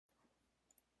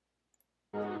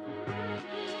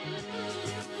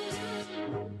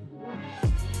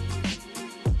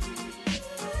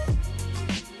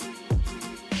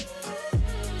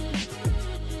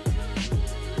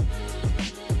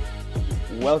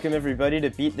Welcome everybody to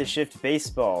Beat the Shift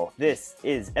Baseball. This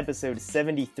is episode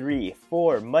 73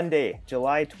 for Monday,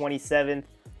 July 27th.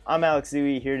 I'm Alex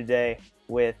Zui here today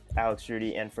with Alex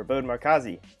Rudy and Forbode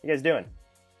Markazi. How you guys doing?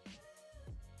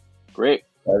 Great.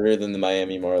 Better than the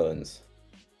Miami Marlins.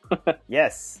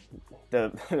 Yes,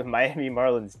 the Miami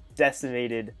Marlins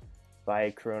decimated by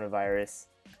coronavirus.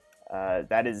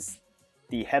 That is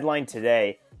the headline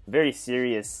today. Very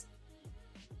serious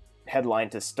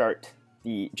headline to start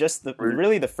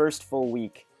really the first full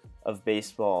week of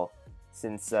baseball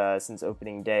since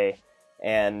opening day,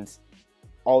 and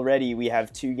already we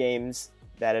have two games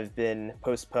that have been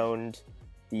postponed.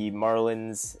 The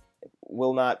Marlins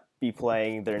will not be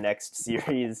playing their next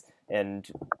series, and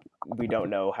we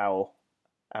don't know how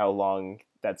long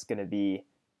that's going to be.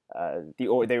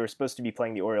 They were supposed to be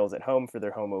playing the Orioles at home for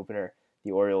their home opener.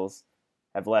 The Orioles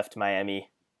have left Miami.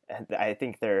 I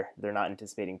think they're not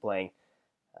anticipating playing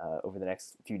over the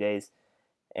next few days.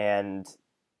 And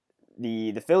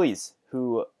the Phillies,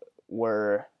 who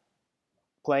were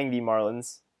playing the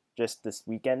Marlins just this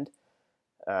weekend,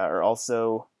 are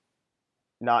also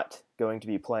not going to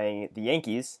be playing the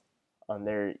Yankees on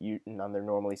their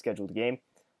normally scheduled game.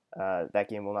 That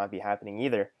game will not be happening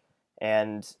either.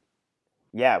 And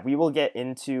yeah, we will get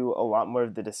into a lot more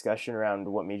of the discussion around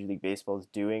what Major League Baseball is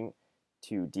doing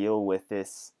to deal with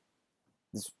this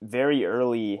very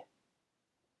early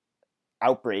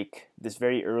outbreak, this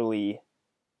very early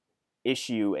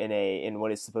issue in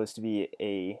what is supposed to be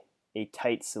a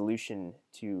tight solution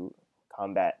to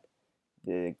combat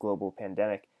the global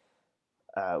pandemic.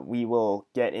 We will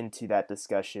get into that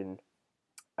discussion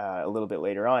a little bit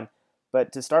later on.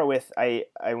 But to start with, I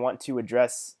want to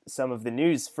address some of the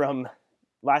news from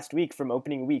last week, from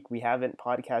opening week. We haven't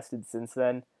podcasted since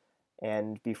then.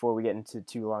 And before we get into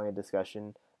too long a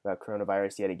discussion about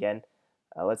coronavirus yet again,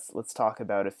 let's talk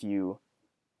about a few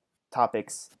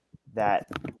topics that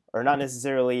are not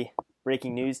necessarily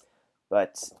breaking news,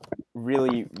 but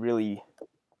really, really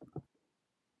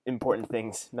important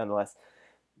things nonetheless.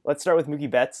 Let's start with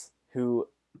Mookie Betts, who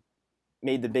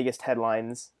made the biggest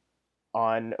headlines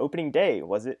on opening day.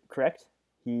 Was it correct?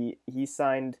 He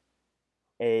signed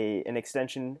an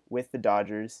extension with the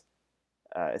Dodgers,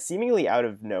 seemingly out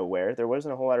of nowhere. There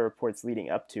wasn't a whole lot of reports leading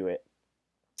up to it.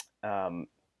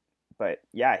 But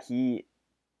yeah, he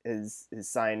has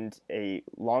signed a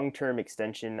long-term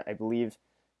extension, I believe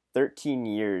 13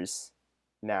 years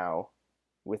now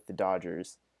with the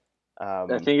Dodgers. I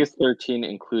think it's 13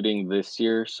 including this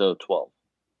year, so 12.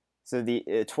 So the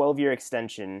 12-year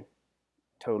extension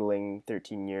totaling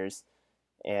 13 years,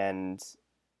 and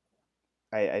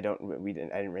I didn't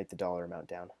write the dollar amount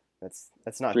down. That's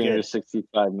not good.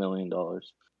 $365 million.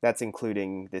 That's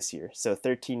including this year. So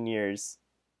 13 years,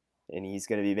 and he's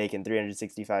going to be making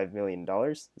 $365 million.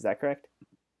 Is that correct?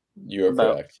 You are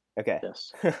correct. Okay.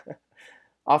 Yes.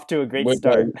 Off to a great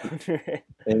start.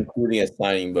 Including a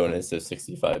signing bonus of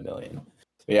 $65 million.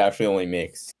 So he actually only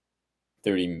makes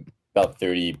about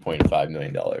 $30.5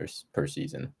 million per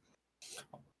season.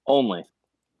 Only.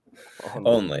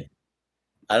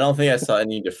 I don't think I saw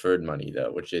any deferred money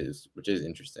though, which is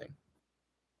interesting.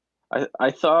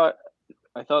 I thought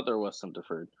there was some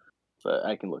deferred, but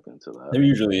I can look into that. There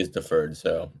usually is deferred,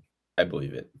 so I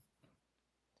believe it.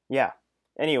 Yeah.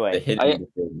 Anyway, The hidden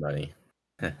deferred money.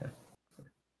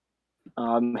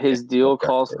 His deal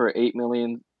calls for $8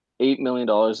 million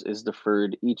is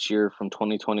deferred each year from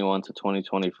 2021 to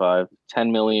 2025.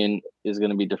 $10 million is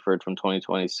going to be deferred from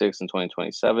 2026 and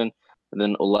 2027, and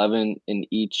then 11 in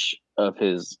each of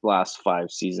his last 5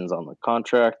 seasons on the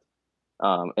contract.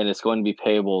 And it's going to be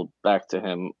payable back to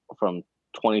him from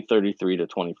 2033 to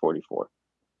 2044.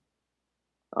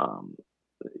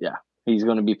 Yeah, he's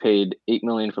going to be paid $8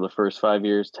 million for the first 5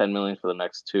 years, $10 million for the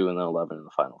next 2, and then 11 in the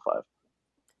final 5.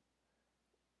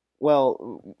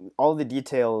 Well, all the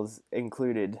details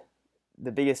included,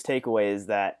 the biggest takeaway is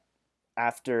that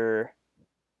after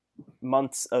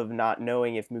months of not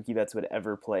knowing if Mookie Betts would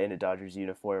ever play in a Dodgers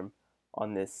uniform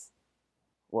on this,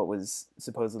 what was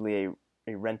supposedly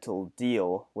a rental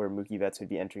deal where Mookie Betts would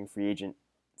be entering free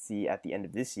agency at the end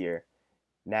of this year,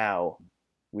 now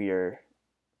we are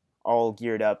all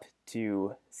geared up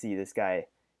to see this guy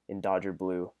in Dodger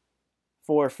blue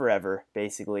for forever,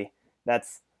 basically.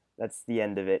 That's the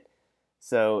end of it.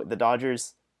 So the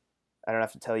Dodgers, I don't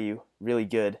have to tell you, really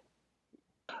good.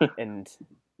 And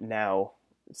now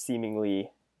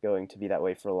seemingly going to be that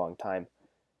way for a long time.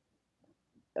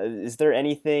 Is there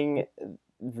anything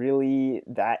really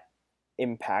that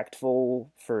impactful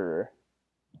for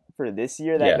this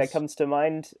year that comes to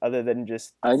mind other than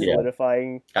just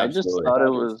solidifying? I just thought it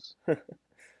was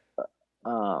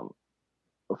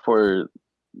for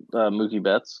Mookie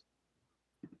Betts.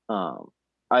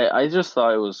 I just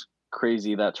thought it was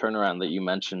crazy that turnaround that you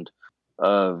mentioned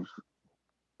of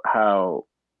how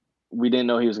we didn't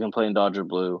know he was going to play in Dodger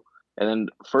blue, and then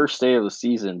first day of the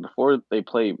season before they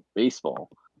play baseball,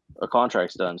 a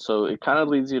contract's done. So it kind of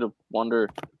leads you to wonder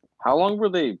how long were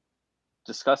they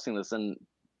discussing this, and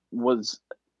was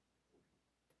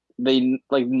they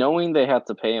like knowing they had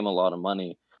to pay him a lot of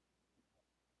money.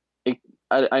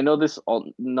 I know this all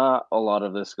not a lot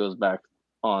of this goes back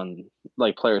on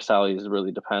like player salaries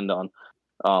really depend on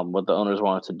what the owners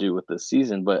wanted to do with this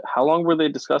season. But how long were they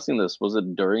discussing this? Was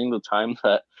it during the time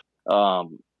that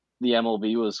the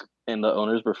MLB was and the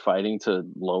owners were fighting to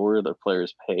lower their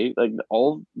players' pay? Like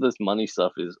all this money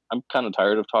stuff is, I'm kind of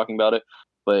tired of talking about it,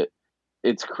 but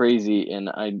it's crazy. And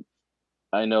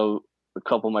I know a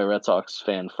couple of my Red Sox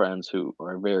fan friends who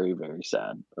are very, very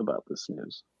sad about this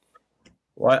news.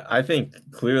 Well, I think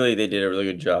clearly they did a really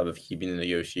good job of keeping the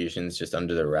negotiations just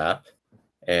under the wrap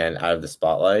and out of the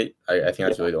spotlight. I think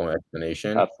that's really the only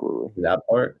explanation Absolutely. for that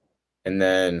part. And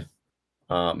then,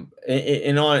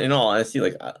 in all honesty,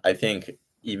 like I think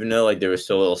even though like there was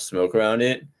still a little smoke around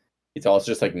it, it's also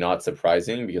just like not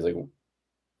surprising because like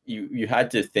you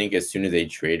had to think as soon as they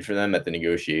trade for them that the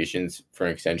negotiations for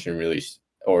an extension really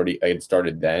already had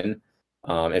started then.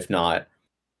 If not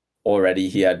already,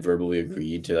 he had verbally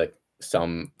agreed to like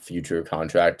some future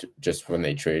contract just when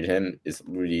they traded him is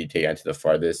really taken to the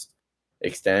farthest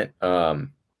extent. So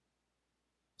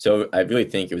I really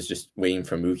think it was just waiting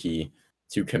for Mookie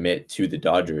to commit to the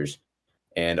Dodgers.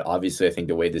 And obviously, I think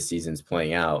the way the season's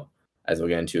playing out, as we'll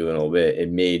get into in a little bit,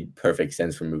 it made perfect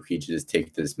sense for Mookie to just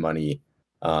take this money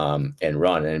and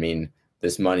run. And I mean,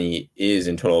 this money is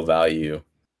in total value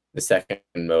the second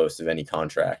most of any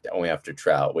contract, only after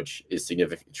Trout, which is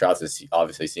significant. Trout's is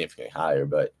obviously significantly higher,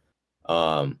 but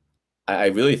I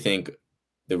really think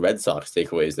the Red Sox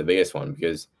takeaway is the biggest one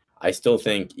because I still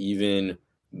think even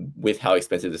with how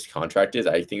expensive this contract is,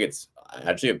 I think it's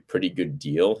actually a pretty good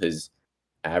deal. His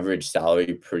average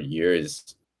salary per year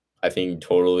is, I think,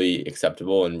 totally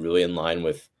acceptable and really in line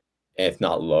with, if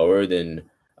not lower than,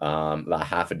 about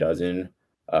half a dozen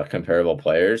comparable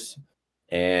players.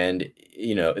 And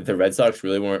the Red Sox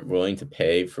really weren't willing to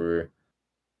pay for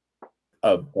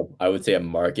I would say a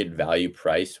market value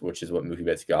price, which is what Mookie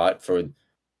Betts got for,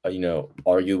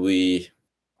 arguably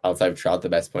outside of Trout, the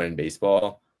best player in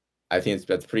baseball. I think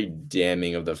that's pretty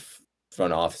damning of the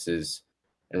front offices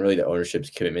and really the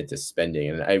ownership's commitment to spending.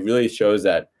 And it really shows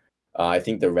that I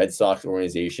think the Red Sox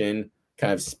organization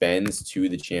kind of spends to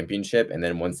the championship. And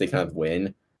then once they kind of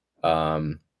win,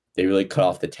 they really cut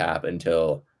off the tap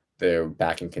until they're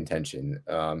back in contention.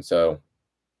 But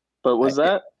was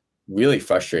that really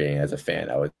frustrating as a fan,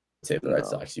 I would say, the Red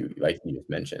Sox, you just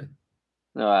mentioned.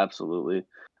 No, absolutely.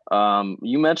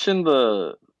 You mentioned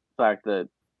the fact that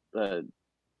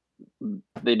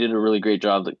they did a really great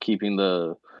job at keeping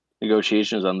the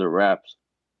negotiations under wraps.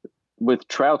 With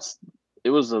Trout's, it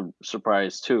was a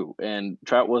surprise too, and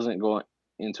Trout wasn't going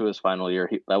into his final year.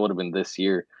 That would have been this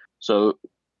year. So,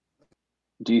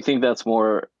 do you think that's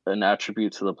more an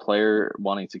attribute to the player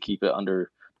wanting to keep it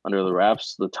under the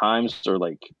wraps, the times, or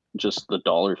like just the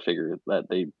dollar figure that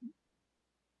they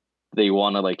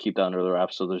want to like keep that under the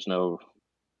wraps so there's no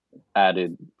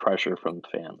added pressure from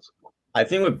fans? I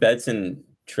think what Betts and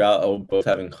Trout both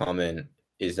have in common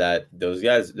is that those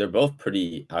guys, they're both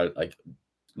pretty like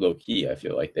low key. I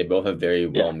feel like they both have very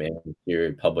well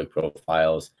manicured public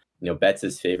profiles.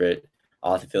 Betts' favorite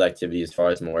off the field activity as far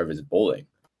as more of his bowling.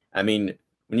 I mean,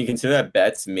 when you consider that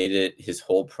Betts made it his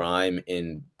whole prime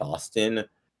in Boston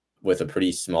with a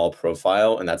pretty small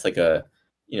profile, and that's like that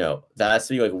has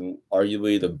to be like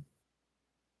arguably the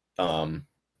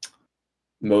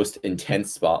most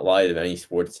intense spotlight of any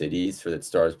sports cities for the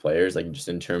stars players, like just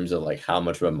in terms of like how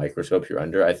much of a microscope you're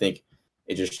under. I think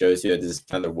it just shows you that this is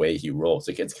kind of the way he rolls.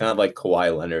 Like it's kind of like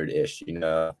Kawhi Leonard-ish,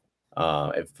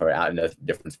 if for out in a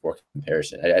different sport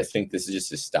comparison. I think this is just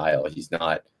his style. He's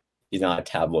not a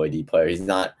tabloidy player. He's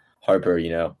not Harper,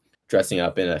 dressing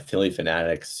up in a Philly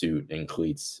Fanatic suit and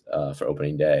cleats for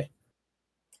opening day.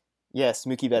 Yes,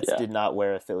 Mookie Betts did not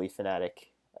wear a Philly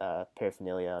Fanatic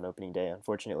paraphernalia on opening day,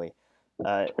 unfortunately.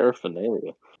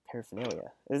 Paraphernalia.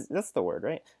 That's the word,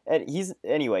 right? And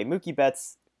anyway, Mookie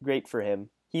Betts, great for him.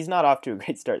 He's not off to a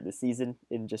great start this season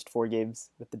in just 4 games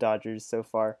with the Dodgers so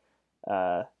far.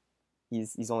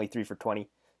 He's only 3 for 20,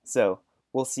 so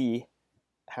we'll see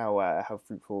how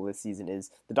fruitful this season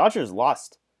is. The Dodgers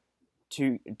lost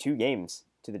two games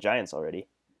to the Giants already.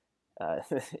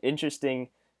 Interesting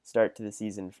start to the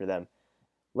season for them.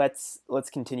 Let's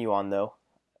continue on though,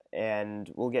 and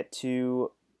we'll get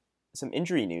to some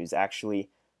injury news, actually.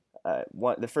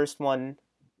 The first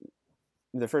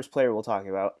player we'll talk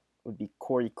about would be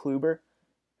Corey Kluber,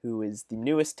 who is the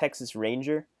newest Texas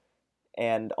Ranger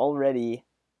and already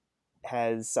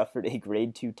has suffered a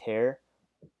grade 2 tear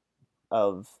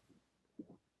of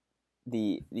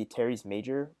the teres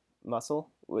major muscle.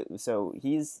 So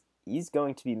he's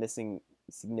going to be missing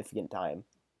significant time.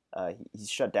 He's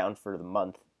shut down for the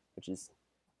month, which is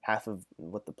half of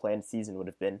what the planned season would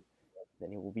have been.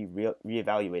 Then he will be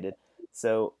reevaluated.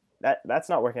 So that's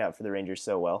not working out for the Rangers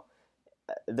so well.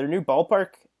 Their new ballpark,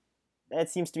 it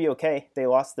seems to be okay. They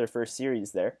lost their first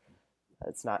series there.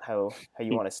 That's not how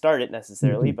you want to start it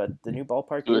necessarily, but the new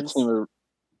ballpark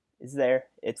is there.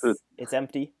 It's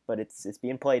empty, but it's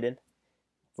being played in.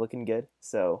 It's looking good.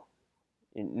 So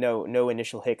no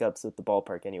initial hiccups with the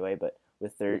ballpark anyway, but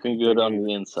with their good on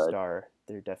the inside star,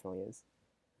 there definitely is.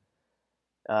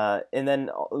 And then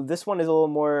this one is a little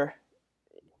more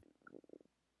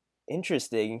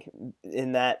interesting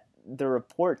in that the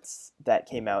reports that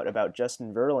came out about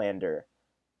Justin Verlander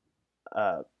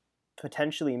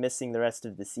potentially missing the rest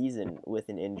of the season with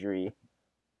an injury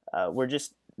were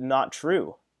just not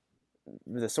true.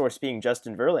 The source being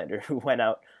Justin Verlander, who went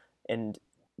out and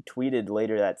tweeted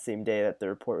later that same day that the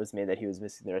report was made that he was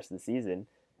missing the rest of the season.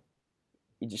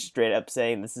 He just straight up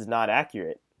saying, "This is not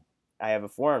accurate. I have a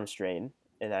forearm strain,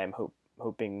 and I'm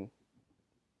hoping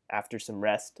after some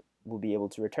rest we'll be able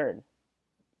to return."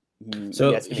 Here's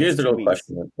the real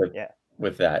question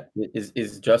with that.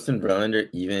 Is Justin Verlander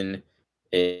even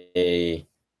is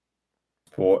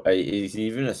he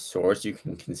even a source you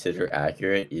can consider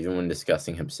accurate even when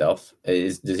discussing himself?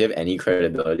 Does he have any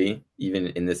credibility even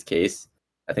in this case?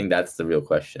 I think that's the real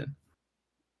question.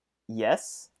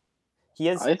 Yes. He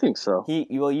is. I think so.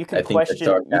 You can question.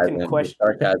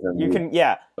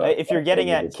 If you're getting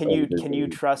at, can you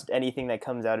trust anything that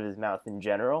comes out of his mouth in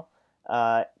general?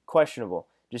 Questionable.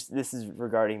 Just this is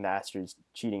regarding the Astros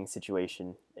cheating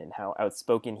situation and how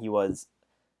outspoken he was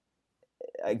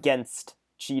against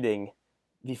cheating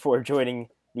before joining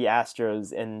the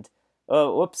Astros. And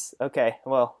whoops. Okay,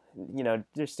 well,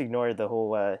 just ignore the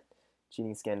whole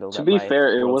cheating scandal. To be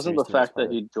fair, it wasn't the fact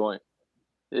that he joined.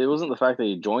 It wasn't the fact that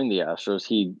he joined the Astros.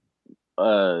 He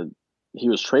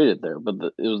was traded there, but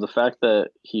it was the fact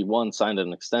that he, one, signed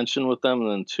an extension with them, and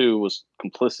then two, was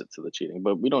complicit to the cheating.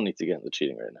 But we don't need to get into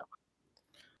cheating right now.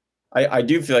 I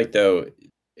do feel like, though,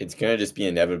 it's going to just be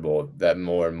inevitable that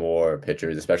more and more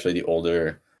pitchers, especially the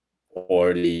older,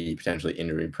 already potentially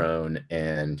injury-prone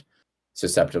and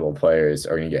susceptible players,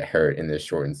 are going to get hurt in this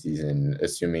shortened season,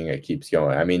 assuming it keeps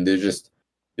going. I mean, there's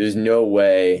no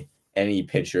way any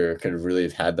pitcher could really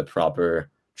have had the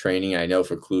proper training. I know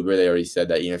for Kluber, they already said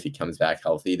that even if he comes back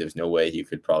healthy, there's no way he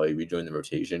could probably rejoin the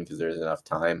rotation because there's enough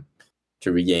time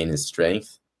to regain his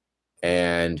strength.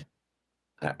 And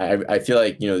I feel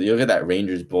like, you look at that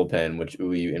Rangers bullpen, which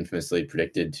we infamously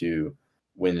predicted to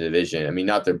win the division. I mean,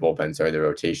 not their bullpen, sorry, their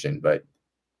rotation, but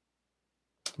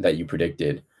that you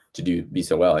predicted to be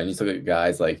so well. And you look at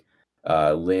guys like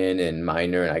Lynn and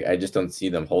Minor, and I just don't see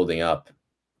them holding up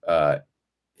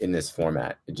in this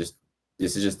format. This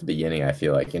is just the beginning, I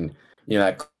feel like. And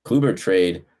that Kluber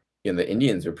trade, the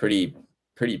Indians were pretty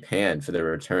panned for their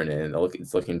return, and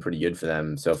it's looking pretty good for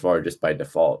them so far just by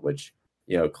default, which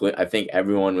I think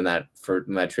everyone when that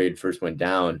trade first went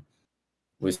down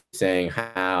was saying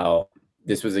how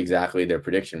this was exactly their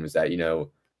prediction, was that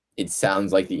it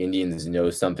sounds like the Indians know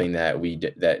something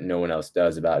that no one else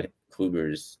does about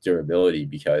Kluber's durability,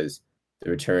 because the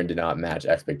return did not match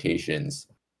expectations.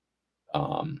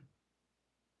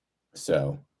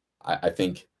 So I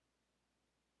think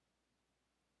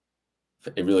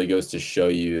it really goes to show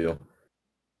you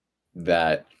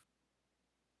that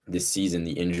this season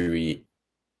the injury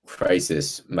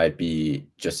crisis might be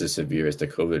just as severe as the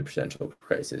COVID potential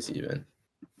crisis even.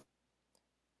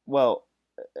 Well,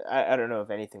 I don't know if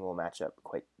anything will match up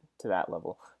quite to that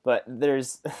level, but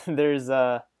there's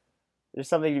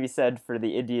something to be said for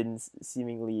the Indians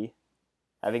seemingly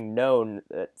having known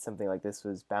that something like this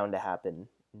was bound to happen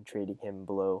and trading him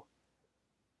below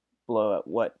at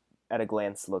what at a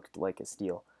glance looked like a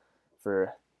steal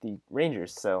for the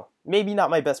Rangers. So maybe not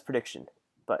my best prediction,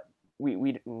 but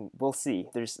we'll see.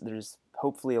 There's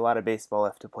hopefully a lot of baseball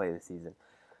left to play this season.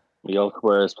 Miguel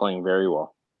Cabrera is playing very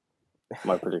well.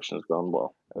 My prediction has gone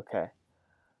well. Okay.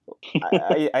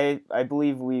 I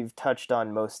believe we've touched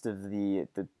on most of the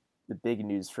big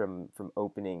news from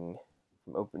opening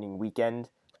weekend.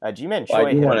 Ji-Man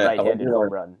Choi hit a right-handed home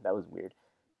run. That was weird.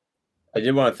 I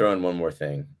did want to throw in one more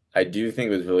thing. I do think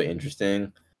it was really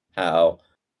interesting how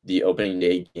the opening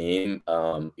day game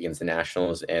against the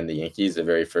Nationals and the Yankees, the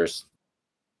very first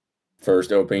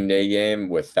first opening day game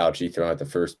with Fauci throwing out the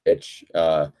first pitch,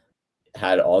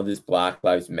 had all this Black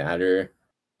Lives Matter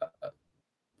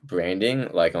branding,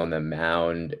 like on the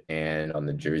mound and on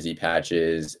the jersey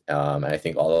patches. And I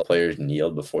think all the players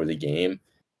kneeled before the game.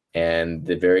 And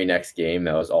the very next game,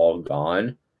 that was all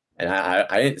gone. And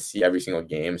I didn't see every single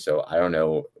game, so I don't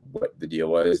know what the deal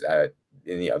was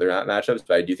in the other matchups.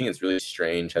 But I do think it's really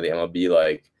strange how the MLB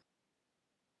like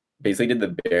basically did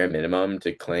the bare minimum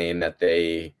to claim that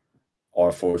they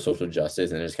are for social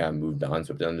justice and just kind of moved on,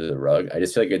 swept it under the rug. I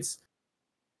just feel like it's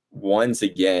once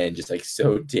again just like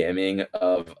so damning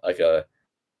of like a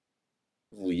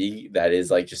league that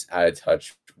is like just out of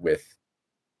touch with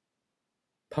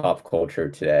pop culture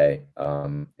today,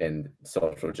 and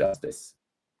social justice.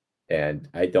 And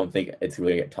I don't think it's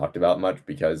really get talked about much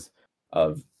because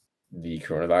of the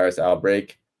coronavirus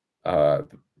outbreak.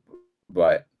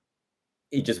 But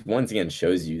it just once again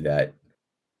shows you that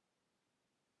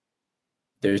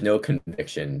there's no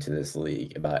conviction to this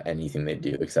league about anything they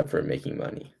do except for making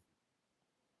money.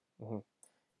 Mm-hmm.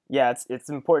 Yeah, it's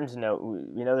important to note.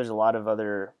 We know there's a lot of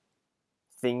other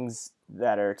things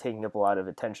that are taking up a lot of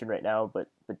attention right now, but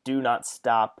do not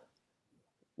stop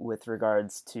with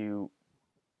regards to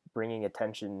bringing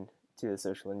attention to the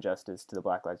social injustice, to the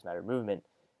Black Lives Matter movement.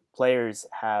 Players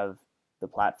have the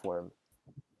platform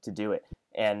to do it,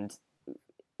 and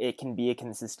it can be a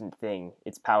consistent thing.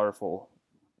 It's powerful.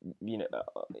 You know,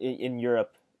 in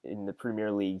Europe, in the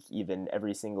Premier League, even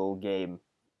every single game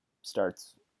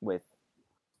starts with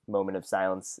moment of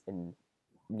silence and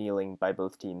kneeling by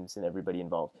both teams and everybody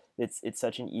involved. It's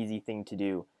such an easy thing to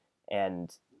do,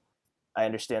 and I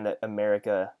understand that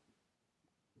America,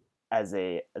 as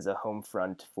a home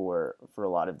front for a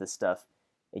lot of this stuff,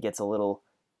 it gets a little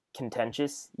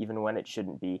contentious even when it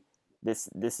shouldn't be.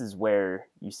 This is where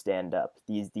you stand up.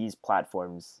 These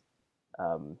platforms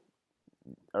are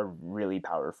really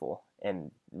powerful, and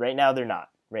right now they're not.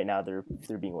 Right now they're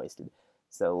being wasted.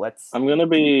 So let's see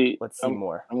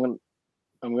more.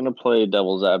 I'm gonna play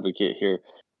devil's advocate here.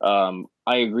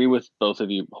 I agree with both of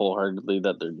you wholeheartedly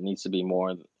that there needs to be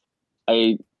more.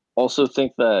 I also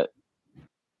think that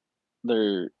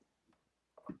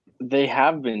they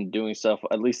have been doing stuff.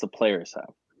 At least the players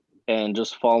have, and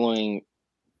just following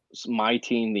my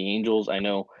team, the Angels. I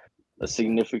know a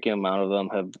significant amount of them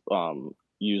have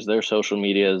used their social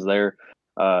media as their.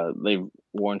 They've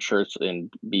worn shirts in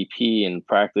BP and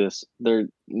practice. There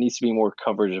needs to be more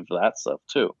coverage of that stuff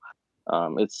too.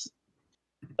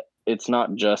 It's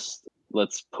not just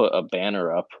let's put a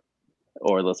banner up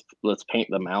or let's paint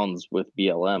the mounds with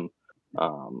BLM.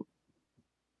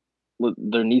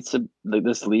 There needs to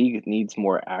this league needs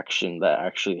more action that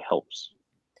actually helps.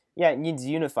 Yeah, it needs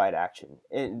unified action.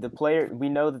 We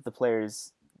know that the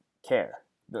players care.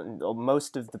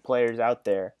 Most of the players out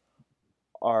there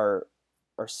are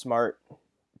smart,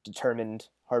 determined,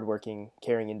 hardworking,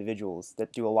 caring individuals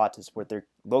that do a lot to support their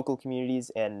local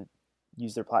communities and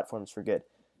use their platforms for good.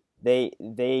 They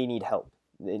need help.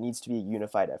 It needs to be a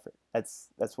unified effort.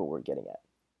 That's what we're getting at.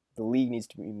 The league needs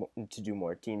to do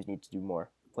more. Teams need to do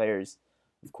more. Players,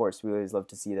 of course, we always love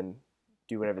to see them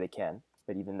do whatever they can,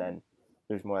 but even then,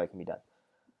 there's more that can be done.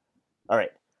 All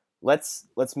right, let's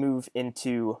move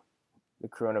into the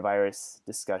coronavirus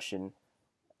discussion.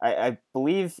 I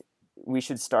believe we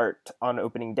should start on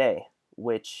opening day,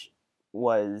 which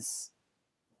was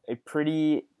a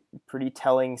pretty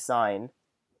telling sign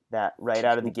that right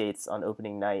out of the gates on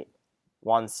opening night,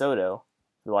 Juan Soto,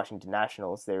 the Washington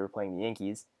Nationals, they were playing the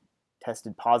Yankees,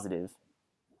 tested positive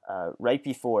right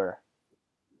before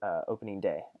opening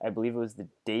day. I believe it was the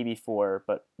day before,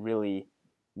 but really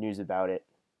news about it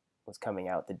was coming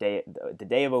out the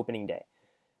day of opening day,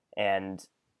 and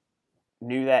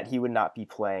knew that he would not be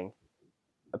playing.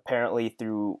 Apparently,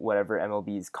 through whatever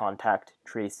MLB's contact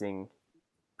tracing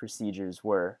procedures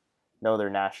were, no other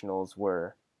Nationals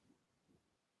were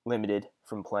limited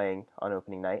from playing on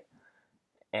opening night.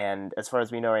 And as far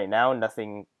as we know right now,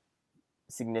 nothing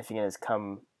significant has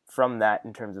come from that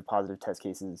in terms of positive test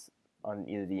cases on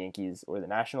either the Yankees or the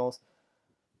Nationals.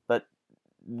 But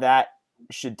that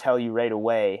should tell you right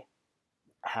away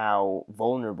how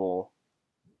vulnerable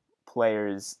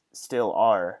players still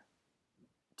are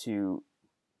to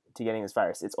getting this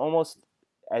virus. It's almost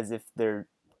as if they're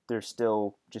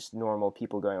still just normal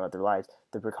people going about their lives.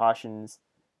 The precautions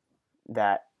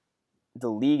that the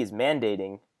league is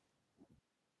mandating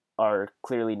are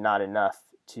clearly not enough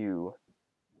to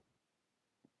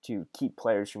keep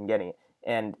players from getting it.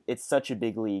 And it's such a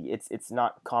big league. It's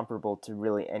not comparable to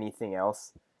really anything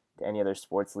else, to any other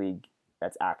sports league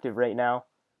that's active right now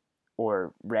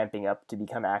or ramping up to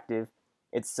become active.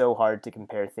 It's so hard to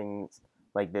compare things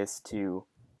like this to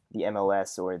the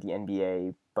MLS or the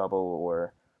NBA bubble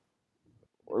or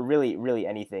really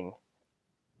anything.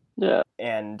 Yeah.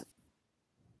 And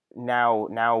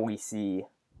now we see,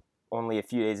 only a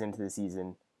few days into the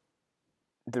season,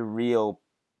 the real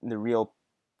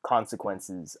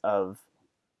consequences of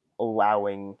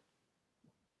allowing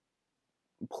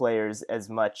players as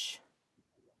much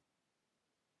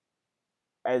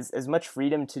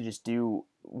freedom to just do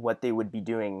what they would be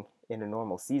doing in a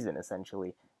normal season,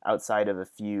 essentially, outside of a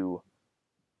few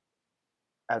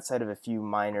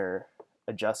minor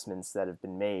adjustments that have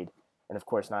been made, and of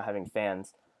course not having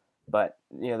fans. But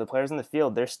the players in the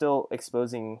field, they're still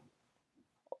exposing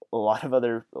a lot of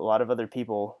other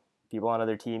people on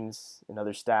other teams and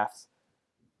other staffs,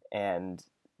 and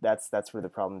that's where the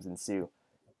problems ensue.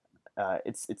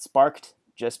 It's sparked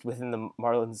just within the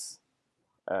Marlins,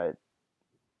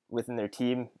 within their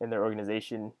team and their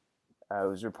organization. It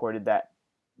was reported that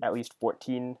at least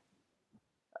 14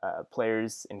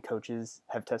 players and coaches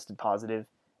have tested positive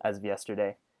as of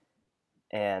yesterday,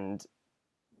 and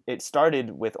it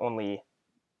started with only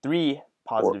 3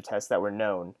 positive tests that were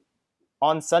known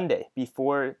on Sunday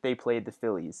before they played the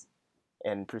Phillies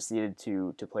and proceeded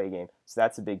to play a game. So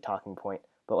that's a big talking point.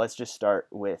 But let's just start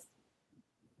with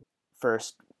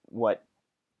first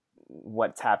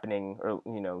what's happening, or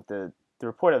the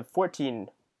report of 14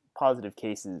 positive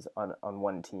cases on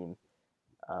one team,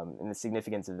 and the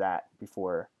significance of that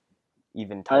before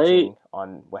even touching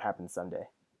on what happened Sunday.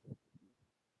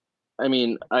 I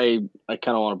mean, I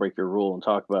kind of want to break your rule and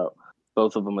talk about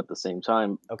both of them at the same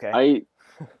time. Okay.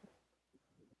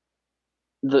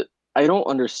 I don't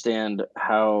understand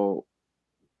how,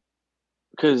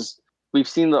 because we've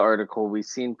seen the article, we've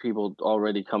seen people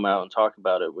already come out and talk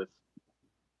about it with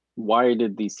why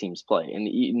did these teams play, and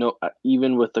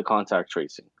even with the contact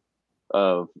tracing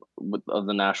of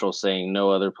the Nationals saying no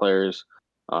other players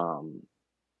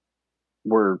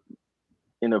were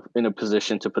in a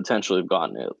position to potentially have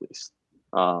gotten it, at least.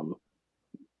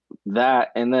 That,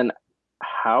 and then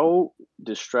how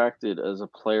distracted as a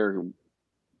player,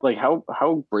 like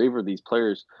how brave are these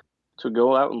players to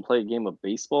go out and play a game of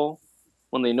baseball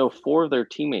when they know 4 of their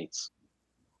teammates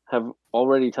have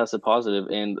already tested positive,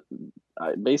 and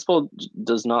baseball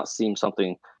does not seem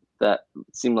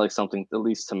like something, at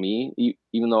least to me,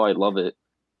 even though I love it,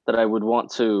 that I would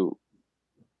want to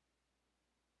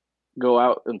go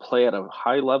out and play at a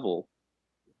high level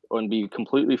and be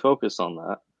completely focused on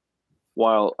that,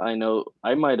 while I know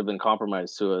I might have been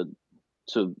compromised to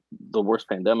the worst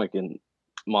pandemic in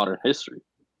modern history.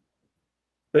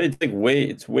 But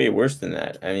it's way worse than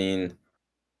that. I mean,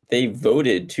 they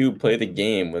voted to play the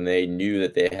game when they knew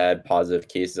that they had positive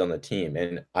cases on the team.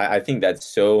 And I think that's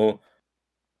so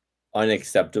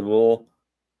unacceptable.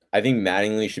 I think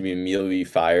Mattingly should be immediately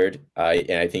fired.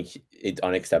 And I think it's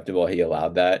unacceptable he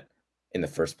allowed that in the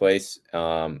first place.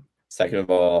 Second of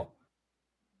all,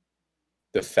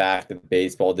 the fact that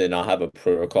baseball did not have a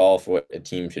protocol for what a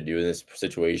team should do in this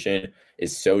situation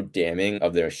is so damning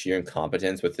of their sheer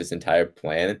incompetence with this entire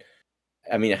plan.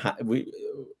 I mean,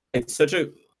 it's such a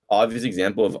obvious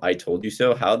example of I told you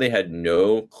so, how they had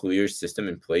no clear system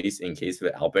in place in case of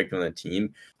an outbreak on the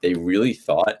team. They really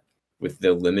thought with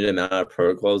the limited amount of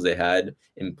protocols they had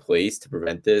in place to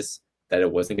prevent this, that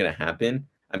it wasn't going to happen.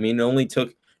 I mean, it only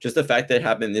took just the fact that it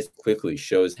happened this quickly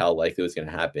shows how likely it was going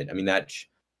to happen. I mean,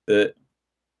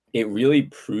 it really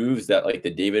proves that like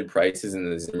the David Prices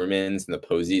and the Zimmermans and the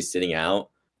Posies sitting out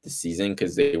the season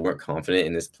because they weren't confident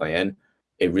in this plan,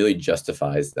 it really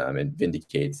justifies them and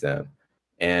vindicates them.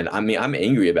 And I mean, I'm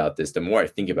angry about this. The more I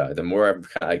think about it, the more I'm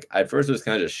kind of like, at first it was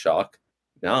kind of just shock.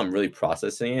 Now I'm really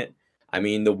processing it. I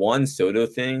mean, the Juan Soto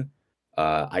thing,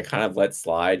 I kind of let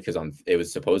slide because it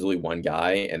was supposedly one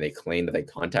guy and they claimed that they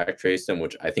contact traced him,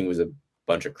 which I think was a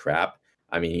bunch of crap.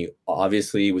 I mean, he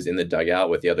obviously was in the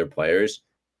dugout with the other players.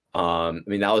 I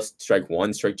mean, that was strike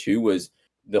 1. Strike 2 was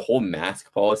the whole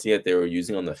mask policy that they were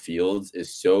using on the fields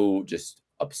is so just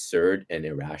absurd and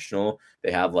irrational.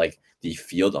 They have like the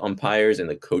field umpires and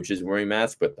the coaches wearing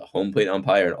masks, but the home plate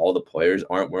umpire and all the players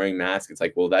aren't wearing masks. It's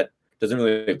like, well, that doesn't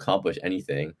really accomplish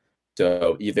anything.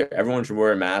 So either everyone should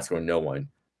wear a mask or no one.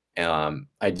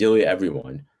 Ideally,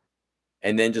 everyone.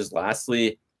 And then just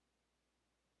lastly,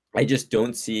 I just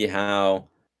don't see how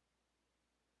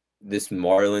this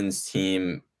Marlins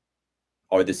team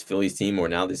or this Phillies team or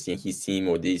now this Yankees team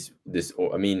or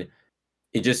I mean,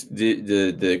 it just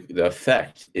the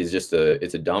effect is just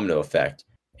it's a domino effect.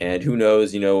 And who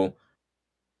knows,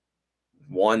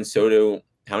 Juan Soto,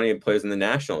 how many players in the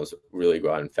Nationals really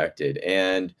got infected?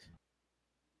 And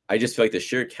I just feel like the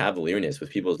sheer cavalierness with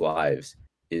people's lives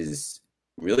is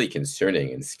really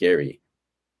concerning and scary.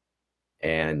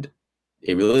 And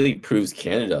it really proves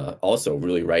Canada also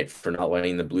really right for not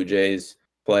letting the Blue Jays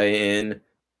play in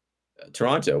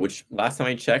Toronto, which last time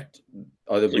I checked,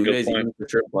 are the It's a Blue good Jays point. even for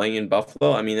sure playing in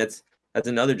Buffalo? I mean, that's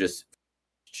another just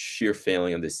sheer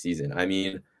failing of this season. I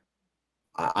mean,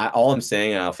 all I'm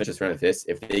saying, and I'll finish this round with this: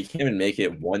 if they can't even make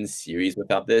it one series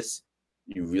without this,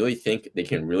 you really think they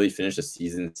can really finish a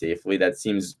season safely? That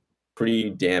seems pretty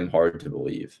damn hard to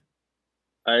believe.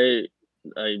 I,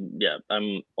 yeah,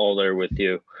 I'm all there with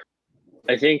you.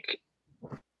 I think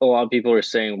a lot of people are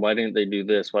saying, why didn't they do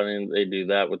this? Why didn't they do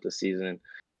that with the season?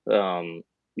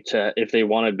 If they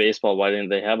wanted baseball, why didn't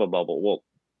they have a bubble? Well,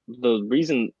 the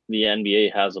reason the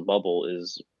NBA has a bubble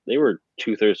is they were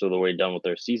 2/3 of the way done with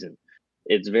their season.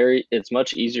 It's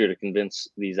much easier to convince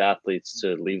these athletes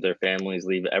to leave their families,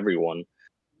 leave everyone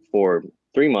for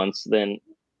 3 months than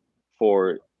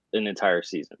for an entire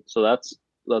season. So that's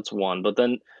one. But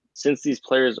then since these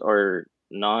players are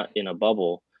not in a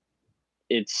bubble,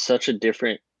 it's such a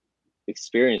different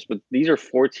experience. But these are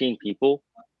 14 people,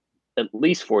 at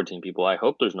least 14 people. I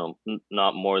hope there's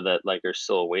not more that like are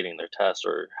still awaiting their test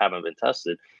or haven't been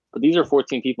tested. But these are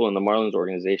 14 people in the Marlins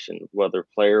organization, whether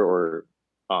player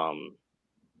um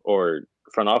or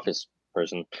front office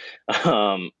person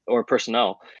or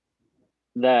personnel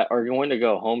that are going to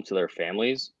go home to their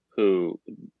families who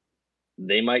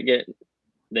they might get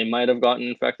they might have gotten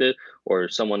infected, or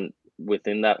someone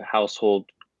within that household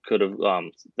could have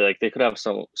like they could have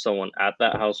someone at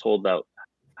that household that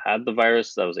had the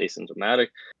virus that was asymptomatic.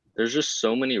 There's just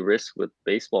so many risks with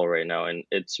baseball right now, and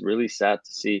it's really sad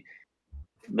to see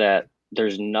that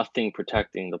there's nothing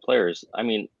protecting the players. I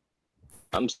mean,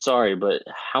 I'm sorry, but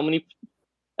how many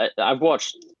I've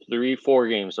watched 3-4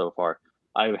 games so far.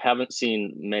 I haven't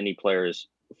seen many players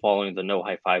following the no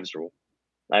high fives rule.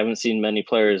 I haven't seen many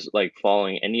players like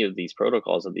following any of these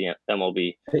protocols that the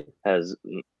MLB has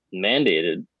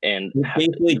mandated, and They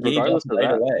basically gave up regardless of right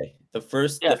that, away. The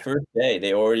first yeah, day,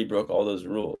 they already broke all those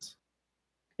rules.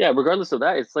 yeah, regardless of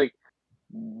that, it's like,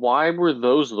 why were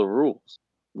those the rules?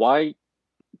 Why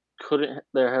couldn't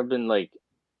there have been like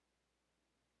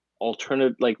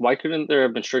alternative? Like, why couldn't there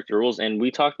have been stricter rules? And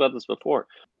we talked about this before.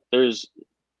 There's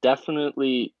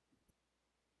definitely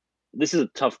this is a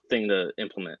tough thing to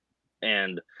implement,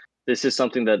 and this is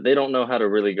something that they don't know how to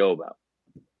really go about,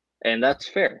 and that's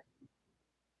fair.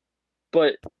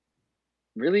 But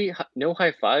really, no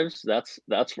high fives. That's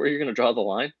where you're gonna draw the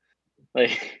line.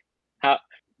 Like, how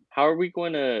how are we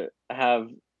going to have?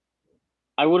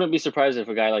 I wouldn't be surprised if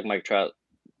a guy like Mike Trout,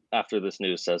 after this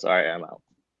news, says, "All right, I'm out."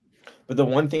 But the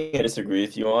one thing I disagree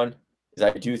with you on is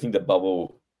I do think the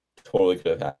bubble totally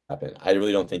could have happened. I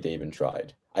really don't think they even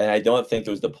tried. And I don't think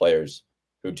it was the players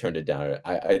who turned it down.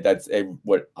 That's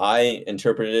what I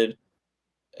interpreted,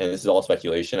 and this is all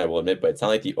speculation, I will admit, but it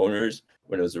sounded like the owners,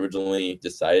 when it was originally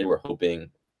decided, were hoping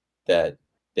that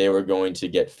they were going to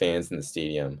get fans in the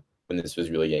stadium when this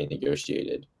was really getting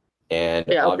negotiated. And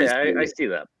Yeah, okay, obviously, I see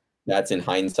that. that's in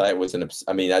hindsight was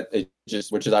I mean, that it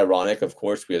just, which is ironic, of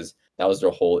course, because that was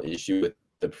their whole issue with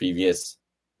the previous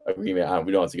agreement.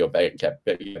 We don't have to go back into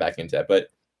that, but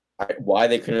why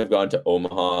they couldn't have gone to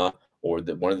Omaha or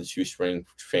one of the two spring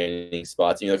training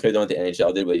spots. They could have done what the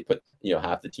NHL did, where they put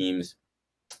half the teams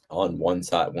on one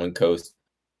side, one coast,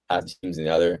 half the teams in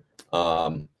the other. I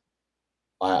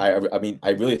mean, I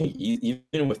really think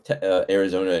even with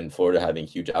Arizona and Florida having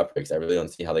huge outbreaks, I really don't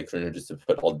see how they couldn't have just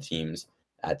put all the teams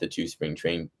at the two spring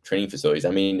training facilities.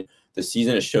 I mean, the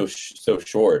season is so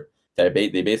short that they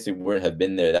basically wouldn't have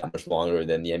been there that much longer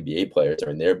than the NBA players are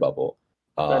in their bubble.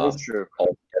 That is true.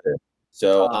 Altogether.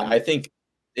 So Um, I think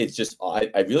it's just I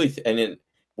really and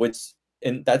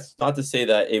that's not to say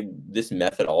that this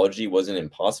methodology wasn't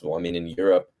impossible. I mean, in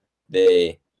Europe,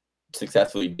 they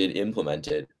successfully did implement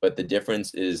it, but the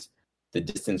difference is the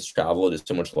distance traveled is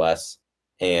so much less,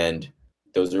 and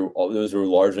those are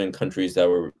largely in countries that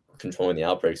were controlling the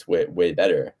outbreaks way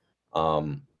better.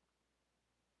 I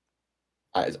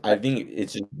think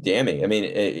it's just damning. I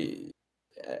mean,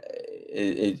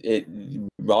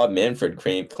 Rob Manfred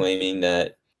claiming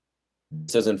that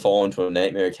this doesn't fall into a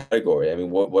nightmare category. I mean,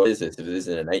 what is this if it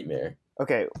isn't a nightmare?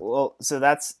 Okay, well, so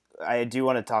I do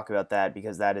want to talk about that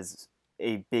because that is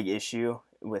a big issue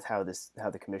with how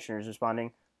the commissioner is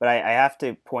responding. But I have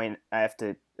to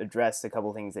address a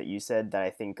couple things that you said that I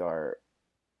think are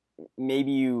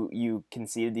maybe you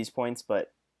conceded these points,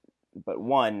 but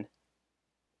one,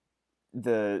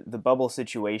 the bubble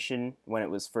situation when it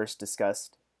was first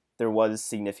discussed, there was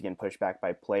significant pushback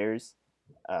by players.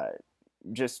 Uh,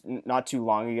 just not too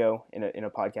long ago, in a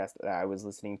podcast that I was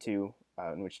listening to,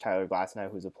 in which Tyler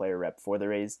Glasnow, who's a player rep for the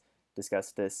Rays,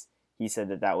 discussed this. He said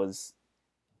that was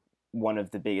one of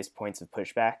the biggest points of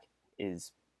pushback,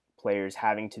 is players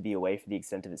having to be away for the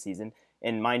extent of the season.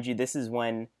 And mind you, this is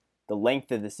when the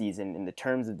length of the season and the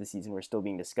terms of the season were still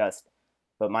being discussed.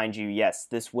 But mind you, yes,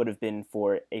 this would have been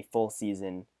for a full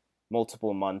season,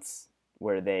 multiple months,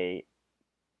 where they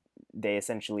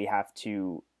essentially have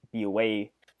to be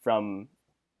away from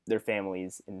their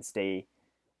families and stay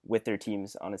with their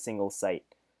teams on a single site.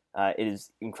 It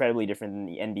is incredibly different than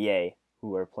the NBA,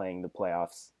 who are playing the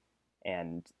playoffs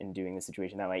and doing the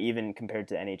situation that way, even compared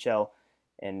to NHL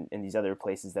and these other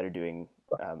places that are doing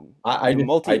I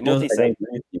multi-site. don't agree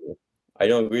with you. I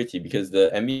don't agree with you because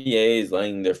the NBA is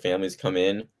letting their families come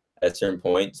in at a certain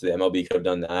point, so the MLB could have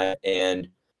done that. And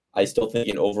I still think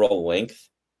in overall length,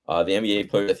 the NBA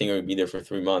players I think are going to be there for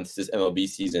 3 months. This MLB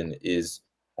season is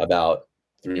about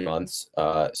 3 months,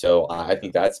 so I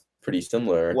think that's pretty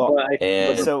similar. Well,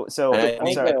 and so I I'm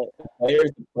think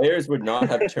sorry. players would not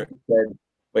have said,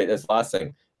 wait, that's the last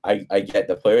thing. I get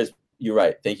the players. You're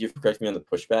right. Thank you for correcting me on the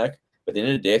pushback. But at the end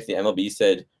of the day, if the MLB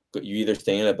said you either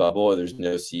stay in a bubble or there's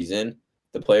no season,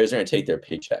 the players are going to take their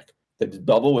paycheck. The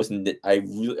bubble was. I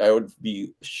would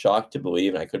be shocked to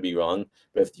believe, and I could be wrong,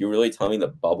 but if you're really telling me the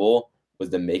bubble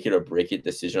was the make it or break it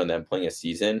decision on them playing a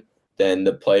season, then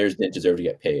the players didn't deserve to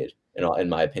get paid. In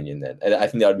my opinion, then and I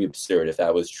think that would be absurd if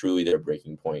that was truly their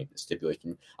breaking point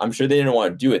stipulation. I'm sure they didn't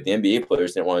want to do it. The NBA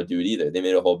players didn't want to do it either. They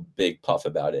made a whole big puff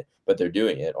about it, but they're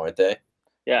doing it, aren't they?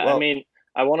 Yeah, Well, I mean,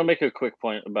 I want to make a quick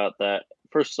point about that.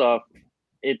 First off,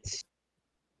 it's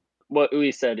what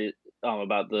we said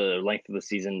about the length of the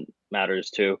season matters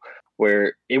too,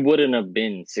 where it wouldn't have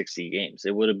been 60 games.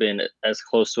 It would have been as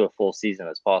close to a full season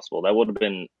as possible. That would have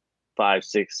been 5,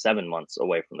 6, 7 months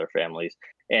away from their families,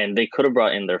 and they could have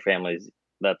brought in their families.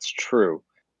 That's true,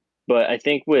 but I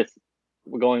think with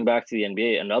going back to the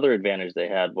NBA, another advantage they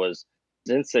had was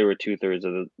since they were 2/3 of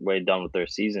the way done with their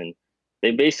season,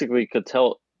 they basically could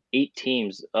tell 8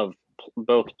 teams of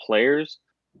both players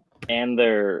and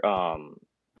their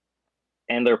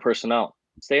personnel,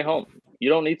 stay home. You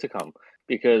don't need to come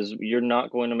because you're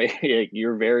not going to make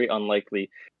you're very unlikely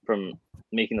from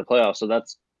making the playoffs. So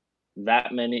that's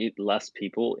that many less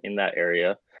people in that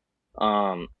area.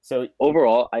 So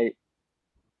Overall,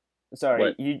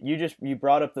 sorry, you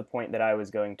brought up the point that I was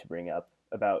going to bring up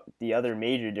about the other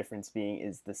major difference being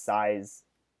is the size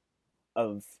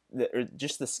of or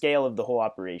just the scale of the whole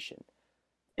operation.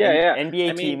 yeah.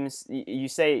 NBA teams, you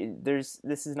say this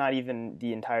is not even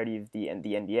the entirety of the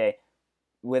NBA,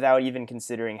 without even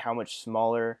considering how much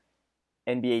smaller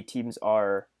NBA teams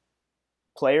are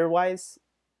player wise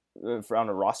on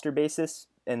a roster basis,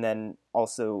 and then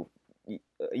also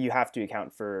you have to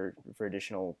account for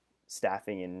additional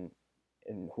staffing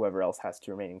and whoever else has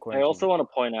to remain in quarantine. I also want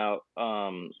to point out,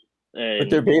 but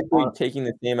they're basically taking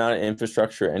the same amount of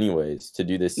infrastructure anyways to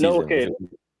do this season. No, okay.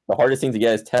 The hardest thing to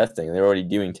get is testing, and they're already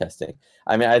doing testing.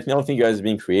 I mean, I don't think you guys are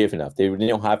being creative enough. They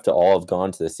don't have to all have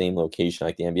gone to the same location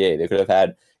like the NBA. They could have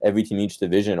had every team, each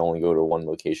division, only go to one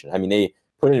location. I mean, they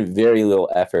put in very little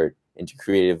effort into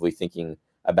creatively thinking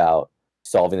about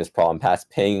solving this problem past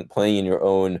playing in your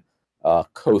own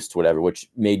coast, whatever, which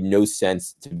made no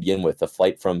sense to begin with. The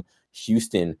flight from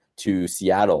Houston to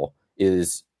Seattle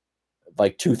is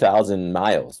like 2,000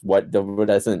 miles. What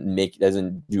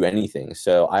doesn't do anything.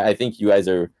 So I think you guys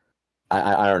are.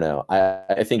 I don't know.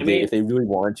 I think if they really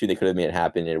wanted to, they could have made it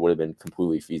happen, and it would have been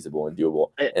completely feasible and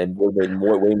doable, and would have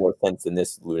made way more sense than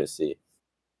this lunacy.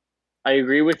 I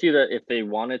agree with you that if they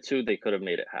wanted to, they could have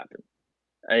made it happen.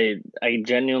 I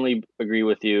genuinely agree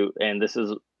with you, and this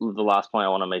is the last point I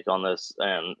want to make on this.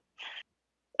 And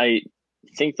I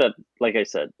think that, like I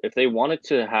said, if they wanted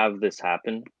to have this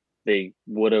happen, they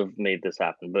would have made this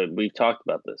happen. But we've talked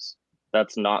about this.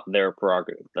 That's not their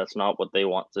prerogative. That's not what they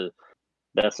want to.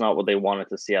 That's not what they wanted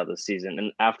to see out this season.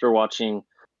 And after watching,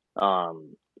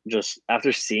 just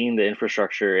after seeing the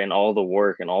infrastructure and all the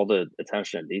work and all the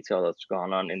attention and detail that's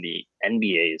gone on in the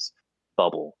NBA's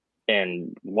bubble,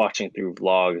 and watching through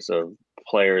vlogs of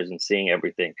players and seeing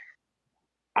everything,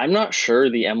 I'm not sure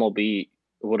the MLB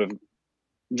would have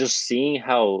just seeing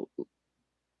how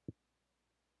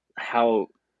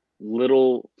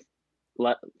little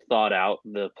thought out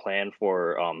the plan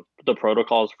for the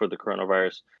protocols for the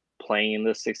coronavirus playing in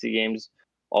the 60 games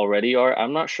already are.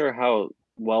 I'm not sure how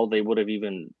well they would have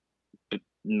even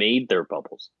made their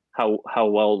bubbles. How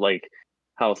well, like,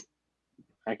 how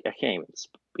I can't even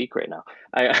speak right now.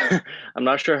 I'm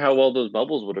not sure how well those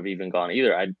bubbles would have even gone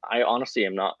either. I honestly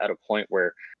am not at a point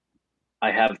where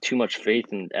I have too much faith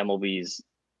in MLB's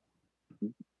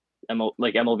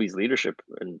leadership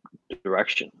and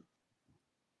direction.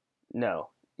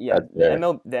 No, yeah,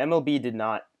 the MLB did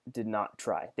not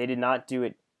try. They did not do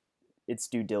its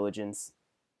due diligence,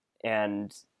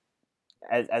 and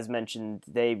as mentioned,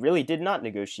 they really did not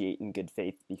negotiate in good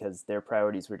faith because their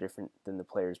priorities were different than the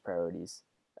players' priorities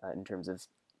in terms of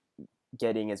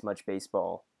getting as much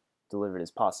baseball delivered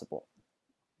as possible.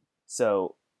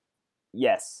 So,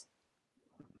 yes,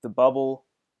 the bubble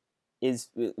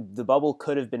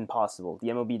could have been possible. The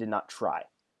MLB did not try.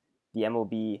 The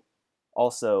MLB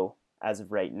also, as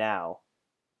of right now,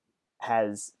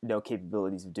 has no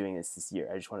capabilities of doing this year.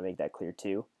 I just want to make that clear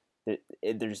too.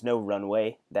 There's no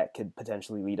runway that could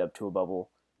potentially lead up to a bubble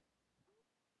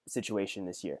situation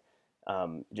this year.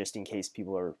 Just in case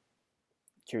people are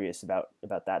curious about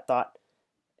that thought,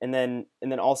 and then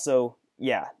also,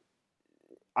 yeah,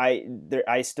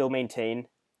 I still maintain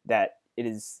that it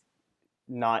is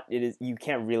you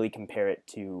can't really compare it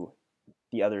to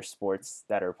the other sports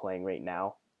that are playing right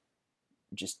now,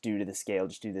 just due to the scale,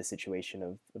 just due to the situation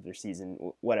of their season,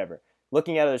 whatever.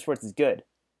 Looking at other sports is good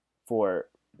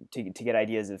to get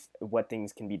ideas of what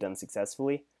things can be done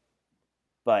successfully,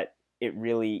 but it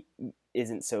really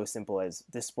isn't so simple as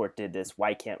this sport did this,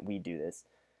 why can't we do this?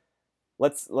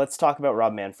 Let's talk about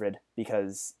Rob Manfred,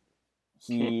 because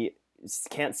he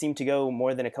can't seem to go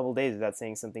more than a couple days without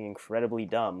saying something incredibly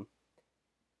dumb.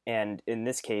 And in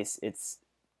this case, it's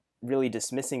really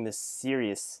dismissing the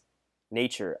serious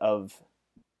nature of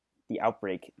the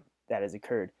outbreak that has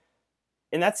occurred.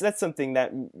 And that's something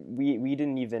that we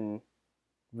didn't even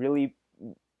really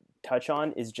touch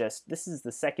on, is just this is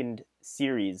the second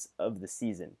series of the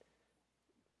season.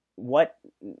 What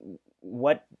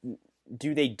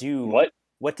do they do?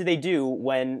 What do they do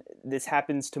when this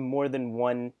happens to more than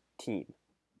one team?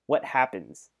 What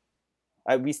happens?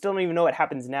 We still don't even know what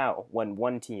happens now when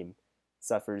one team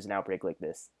suffers an outbreak like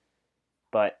this.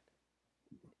 But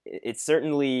it's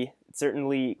certainly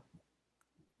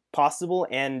possible,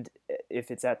 and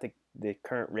if it's at the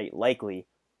current rate, likely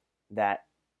that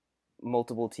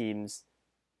multiple teams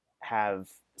have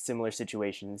similar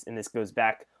situations. And this goes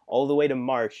back all the way to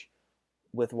March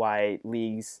with why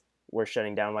leagues were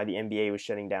shutting down, why the NBA was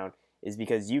shutting down, is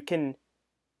because you can,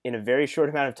 in a very short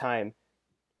amount of time,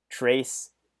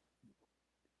 trace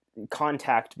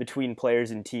contact between players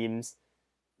and teams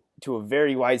to a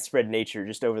very widespread nature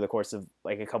just over the course of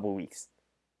like a couple of weeks.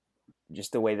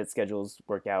 Just the way that schedules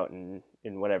work out and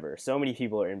whatever. So many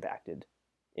people are impacted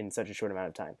in such a short amount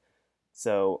of time.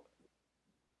 So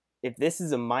if this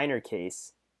is a minor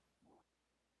case,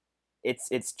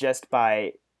 it's just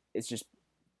by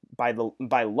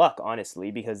luck,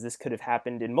 honestly, because this could have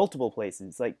happened in multiple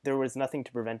places. Like, there was nothing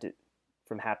to prevent it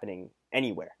from happening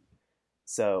anywhere.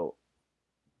 So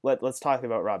let's talk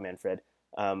about Rob Manfred.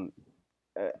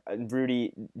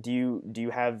 Rudy, do you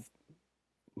have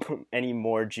any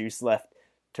more juice left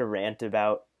to rant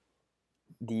about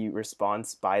the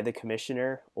response by the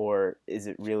commissioner, or is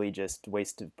it really just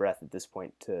waste of breath at this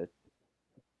point to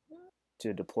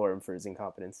deplore him for his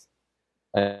incompetence?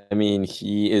 I mean,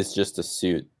 he is just a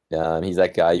suit. He's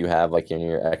that guy you have like in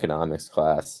your economics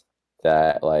class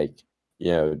that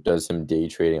does some day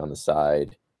trading on the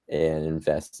side and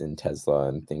invests in Tesla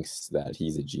and thinks that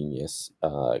he's a genius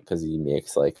because he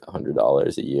makes like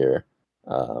 $100 a year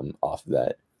off of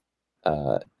that.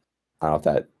 I don't know if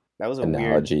that was a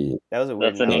analogy.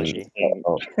 Weird analogy.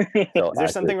 Is there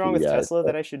something wrong with Tesla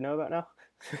that I should know about now?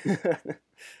 I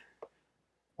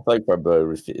feel like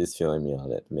Barbeau is feeling me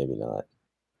on it. Maybe not,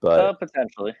 but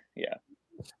potentially, yeah.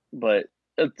 But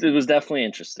it was definitely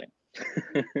interesting.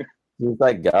 He's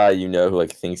that guy who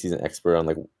like thinks he's an expert on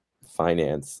like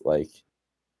finance, like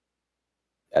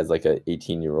as like a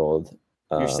 18-year-old.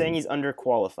 You're saying he's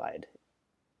underqualified.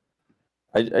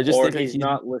 I just think he's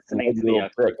not listening to the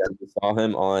experts. I saw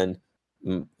him on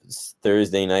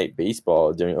Thursday Night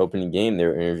Baseball during opening game. They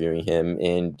were interviewing him,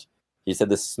 and he said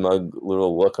this smug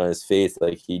little look on his face,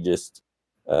 like he just,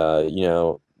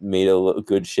 made a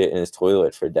good shit in his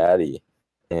toilet for daddy,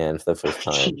 and for the first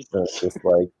time. So it's just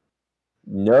like,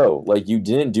 no, like you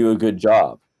didn't do a good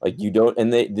job. Like you don't,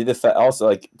 and they did also,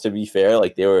 like, to be fair,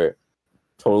 like they were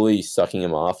totally sucking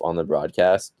him off on the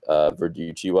broadcast.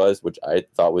 Verducci was, which I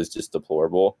thought was just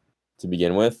deplorable to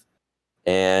begin with.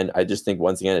 And I just think,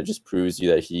 once again, it just proves you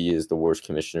that he is the worst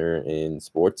commissioner in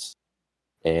sports,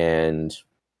 and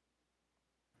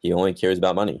he only cares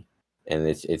about money. And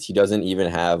it's he doesn't even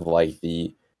have like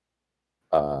the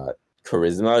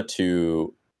charisma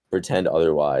to pretend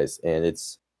otherwise. And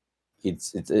it's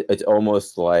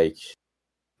almost like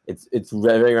it's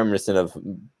very reminiscent of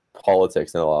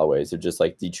politics in a lot of ways. Of just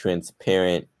like the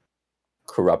transparent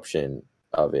corruption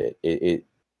of it.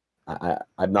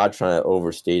 I'm not trying to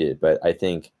overstate it, but I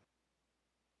think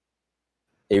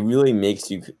it really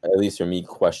makes you, at least for me,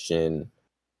 question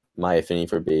my affinity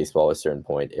for baseball at a certain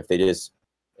point. If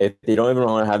if they don't even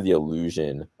want to have the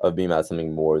illusion of being about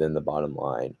something more than the bottom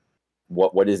line,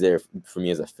 what is there for me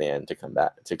as a fan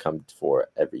to come for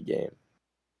every game?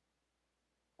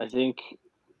 I think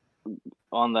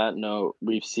on that note,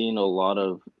 we've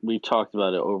talked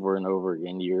about it over and over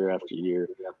again, year after year,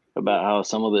 about how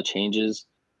some of the changes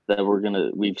that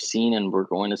we've seen and we're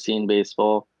going to see in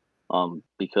baseball,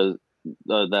 because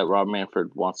that Rob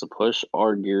Manfred wants to push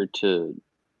are geared to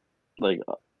like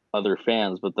other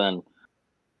fans, but then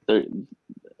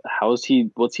what's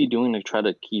he doing to try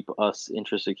to keep us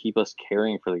interested, keep us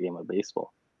caring for the game of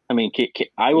baseball? I mean,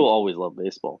 I will always love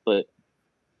baseball, but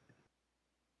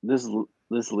this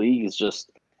league is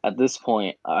just, at this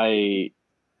point, I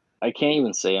can't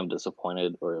even say I'm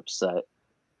disappointed or upset.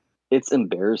 It's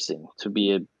embarrassing to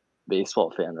be a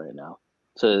baseball fan right now.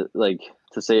 To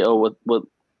say, oh, what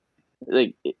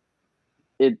like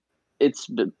it's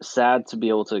sad to be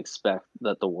able to expect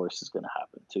that the worst is going to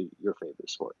happen to your favorite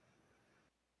sport.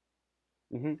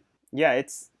 Mm-hmm. Yeah,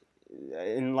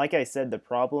 and like I said, the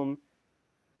problem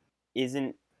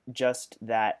isn't just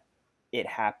that it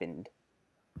happened.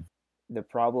 The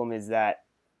problem is that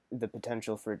the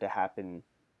potential for it to happen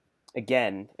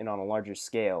again and on a larger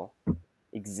scale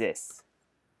exists.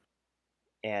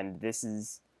 And this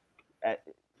is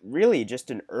really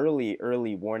just an early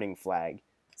warning flag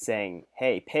saying,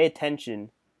 hey, pay attention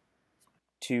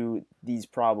to these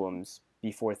problems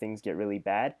before things get really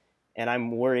bad. And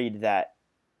I'm worried that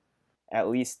at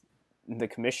least the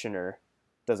commissioner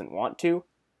doesn't want to,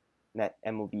 that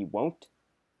MLB won't,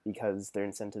 because their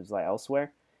incentives lie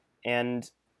elsewhere. And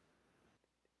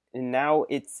now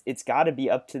it's got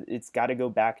to go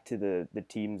back to the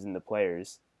teams and the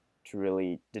players to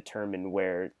really determine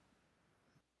where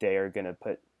they are going to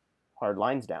put hard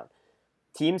lines down.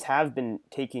 Teams have been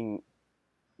taking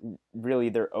really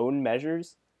their own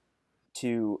measures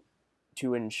to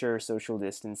ensure social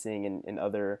distancing and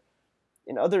other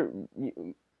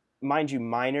mind you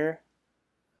minor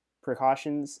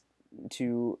precautions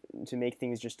to make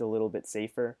things just a little bit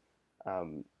safer.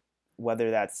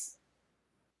 Whether that's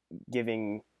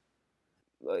giving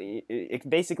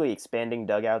basically expanding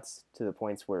dugouts to the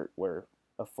points where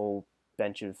a full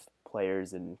bench of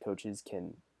players and coaches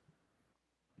can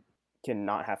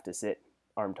not have to sit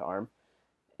arm to arm.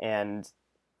 And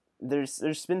there's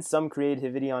been some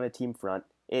creativity on a team front.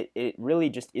 It really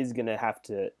just is going to have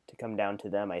to come down to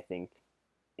them, I think,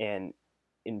 and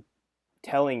in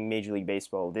telling Major League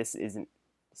Baseball this isn't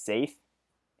safe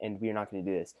and we're not going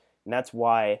to do this. And that's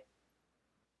why,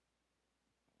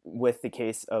 with the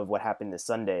case of what happened this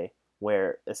Sunday,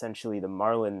 where essentially the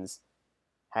Marlins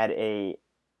had a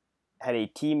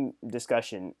team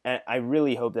discussion, and I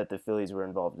really hope that the Phillies were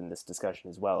involved in this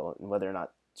discussion as well, and whether or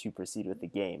not to proceed with the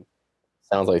game.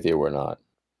 Sounds like they were not.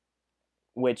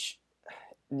 Which,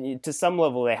 to some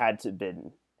level, they had to.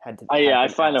 I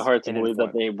find it hard to believe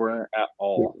that they weren't at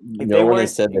all. No one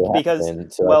has said they because been,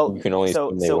 so you can only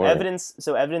so weren't. evidence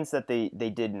that they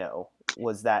did know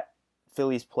was that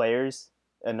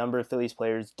a number of Phillies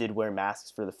players did wear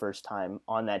masks for the first time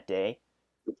on that day,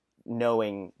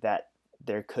 knowing that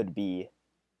there could be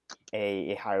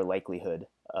a higher likelihood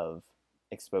of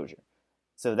exposure.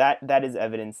 So that is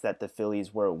evidence that the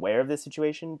Phillies were aware of this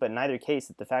situation, but in either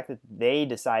case, the fact that they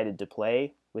decided to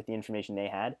play with the information they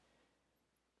had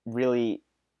really,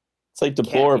 it's like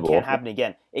deplorable. It can't happen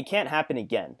again. It can't happen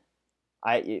again.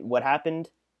 What happened,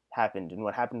 and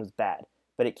what happened was bad,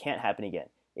 but it can't happen again.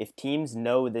 If teams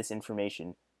know this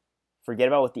information, forget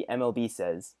about what the MLB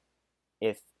says.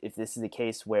 If this is a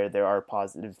case where there are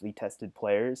positively tested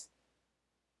players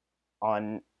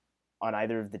on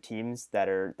either of the teams that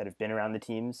have been around the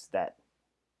teams, that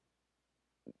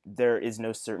there is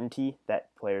no certainty that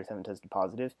players haven't tested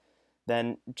positive,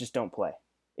 then just don't play.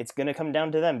 It's going to come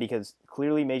down to them, because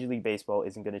clearly Major League Baseball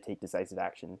isn't going to take decisive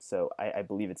action. So I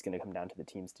believe it's going to come down to the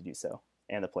teams to do so,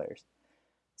 and the players.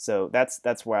 So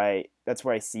that's where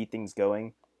I see things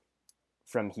going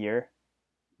from here.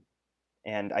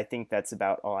 And I think that's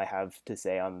about all I have to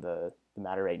say on the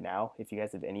matter right now. If you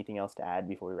guys have anything else to add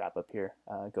before we wrap up here,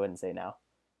 go ahead and say it now.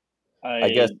 I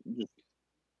guess.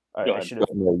 All right,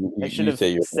 I should have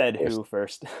said who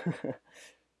first.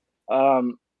 I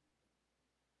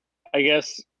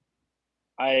guess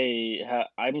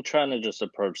I'm trying to just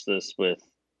approach this with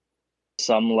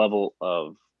some level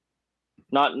of,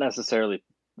 not necessarily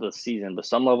the season, but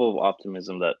some level of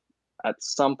optimism that at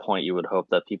some point you would hope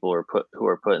that people who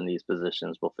are put in these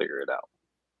positions will figure it out.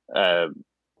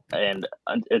 And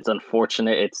it's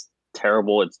unfortunate, it's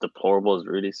terrible, it's deplorable, as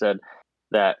Rudy said,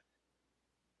 that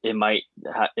it might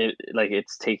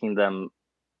it's taking them,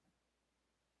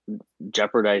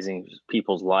 jeopardizing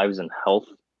people's lives and health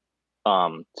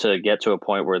to get to a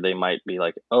point where they might be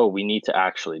like, oh, we need to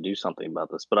actually do something about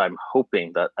this. But I'm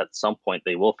hoping that at some point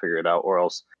they will figure it out, or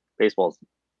else baseball's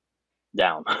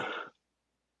down.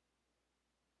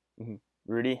 Mm-hmm.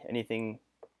 Rudy, any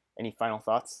final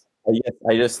thoughts?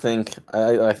 I just think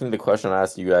I think the question I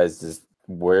asked you guys is,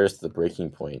 where's the breaking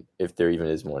point, if there even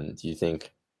is one? Do you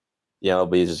think the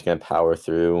MLB is just going to power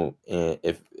through, and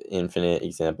if infinite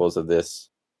examples of this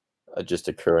just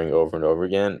occurring over and over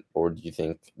again, or do you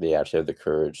think they actually have the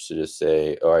courage to just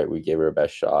say, all right, we gave it our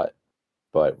best shot,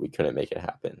 but we couldn't make it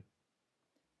happen?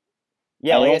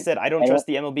 Yeah, like I said, I don't trust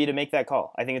the MLB to make that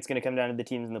call. I think it's going to come down to the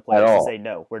teams and the players to say,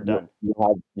 no, we're done. You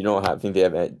don't think they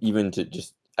have even to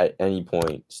just at any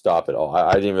point stop it all.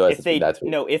 I didn't realize if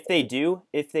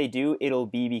they do, it'll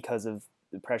be because of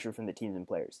the pressure from the teams and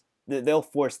players. They'll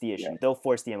force the issue. Yeah. They'll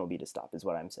force the MLB to stop, is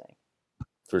what I'm saying.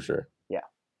 For sure. Yeah.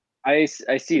 I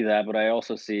see that, but I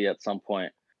also see at some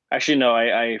point. Actually, no,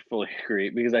 I fully agree,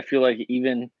 because I feel like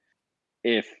even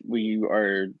if we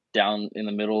are down in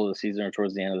the middle of the season or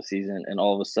towards the end of the season, and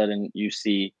all of a sudden you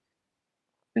see,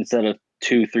 instead of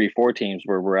 2, 3, 4 teams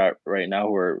where we're at right now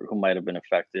who might have been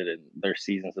affected and their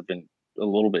seasons have been a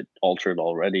little bit altered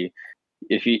already,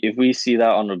 if we see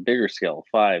that on a bigger scale,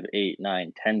 5, 8,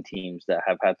 9, 10 teams that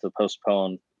have had to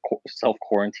postpone,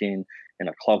 self-quarantine in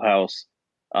a clubhouse,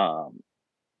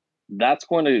 that's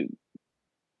going to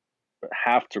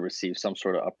have to receive some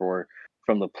sort of uproar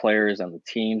from the players and the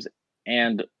teams,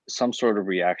 and some sort of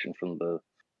reaction from the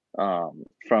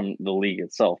league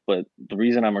itself. But the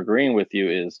reason I'm agreeing with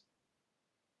you is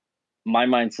my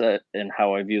mindset and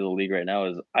how I view the league right now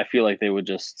is I feel like they would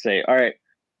just say, all right,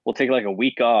 we'll take like a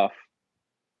week off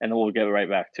and then we'll get right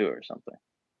back to it or something.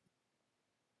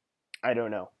 I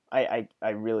don't know. I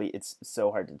really, it's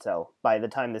so hard to tell. By the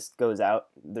time this goes out,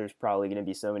 there's probably going to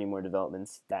be so many more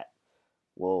developments that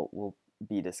we'll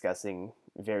be discussing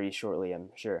very shortly, I'm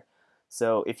sure.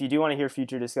 So if you do want to hear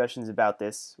future discussions about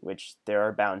this, which there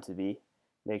are bound to be,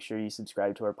 make sure you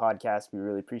subscribe to our podcast. We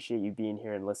really appreciate you being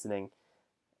here and listening.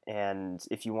 And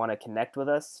if you want to connect with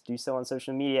us, do so on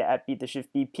social media at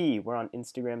BeatTheShiftBP. We're on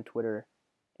Instagram, Twitter,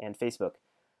 and Facebook.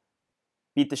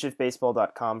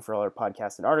 BeatTheShiftBaseball.com for all our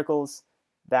podcasts and articles.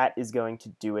 That is going to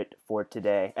do it for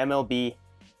today. MLB,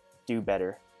 do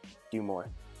better, do more.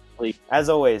 Please. As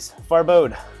always,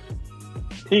 Farbode.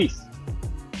 Peace.